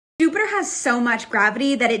Jupiter has so much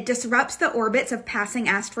gravity that it disrupts the orbits of passing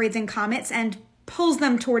asteroids and comets and pulls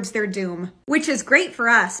them towards their doom, which is great for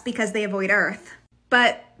us because they avoid Earth.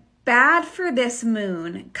 But bad for this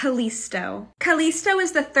moon, Callisto. Callisto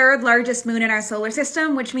is the third largest moon in our solar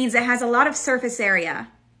system, which means it has a lot of surface area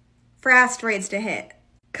for asteroids to hit.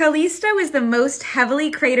 Callisto is the most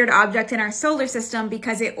heavily cratered object in our solar system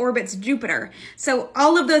because it orbits Jupiter. So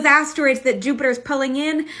all of those asteroids that Jupiter's pulling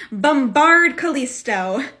in bombard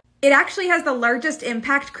Callisto. It actually has the largest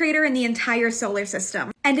impact crater in the entire solar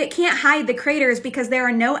system. And it can't hide the craters because there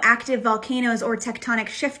are no active volcanoes or tectonic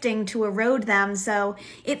shifting to erode them, so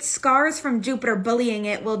its scars from Jupiter bullying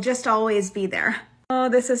it will just always be there. Oh,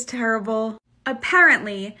 this is terrible.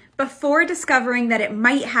 Apparently, before discovering that it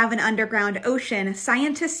might have an underground ocean,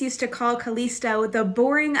 scientists used to call Callisto the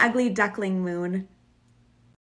boring, ugly duckling moon.